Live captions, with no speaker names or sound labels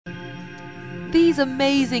These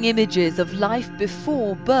amazing images of life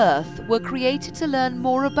before birth were created to learn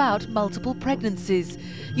more about multiple pregnancies,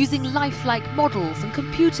 using lifelike models and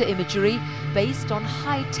computer imagery based on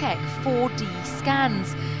high-tech 4D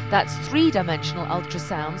scans. That's three-dimensional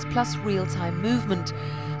ultrasounds plus real-time movement.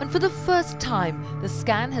 And for the first time, the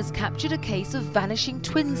scan has captured a case of vanishing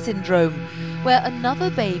twin syndrome, where another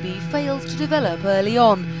baby fails to develop early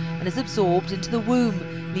on and is absorbed into the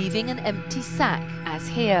womb, leaving an empty sac, as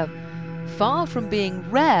here. Far from being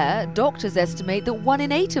rare, doctors estimate that 1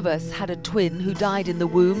 in 8 of us had a twin who died in the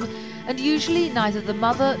womb, and usually neither the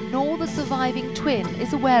mother nor the surviving twin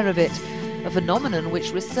is aware of it, a phenomenon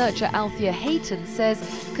which researcher Althea Hayton says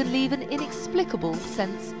can leave an inexplicable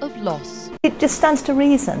sense of loss. It just stands to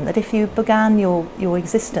reason that if you began your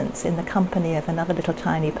existence in the company of another little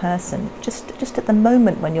tiny person, just at the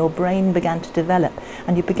moment when your brain began to develop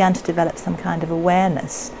and you began to develop some kind of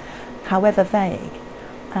awareness, however vague,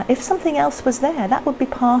 if something else was there, that would be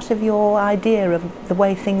part of your idea of the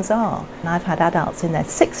way things are. And I've had adults in their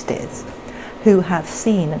 60s who have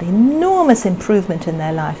seen an enormous improvement in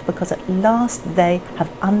their life because at last they have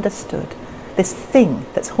understood this thing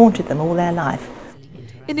that's haunted them all their life.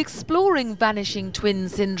 In exploring vanishing twin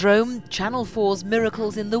syndrome, Channel 4's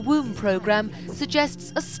Miracles in the Womb programme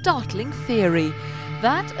suggests a startling theory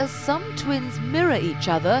that as some twins mirror each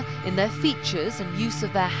other in their features and use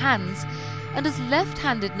of their hands, and as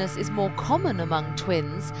left-handedness is more common among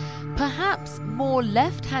twins, perhaps more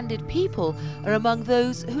left-handed people are among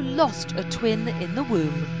those who lost a twin in the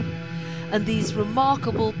womb. And these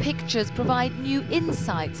remarkable pictures provide new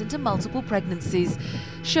insights into multiple pregnancies,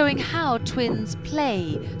 showing how twins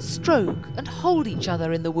play, stroke and hold each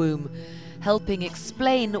other in the womb, helping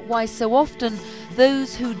explain why so often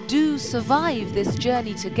those who do survive this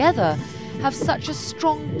journey together have such a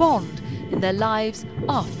strong bond in their lives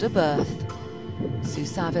after birth. Sue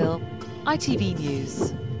Saville, ITV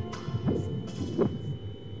News.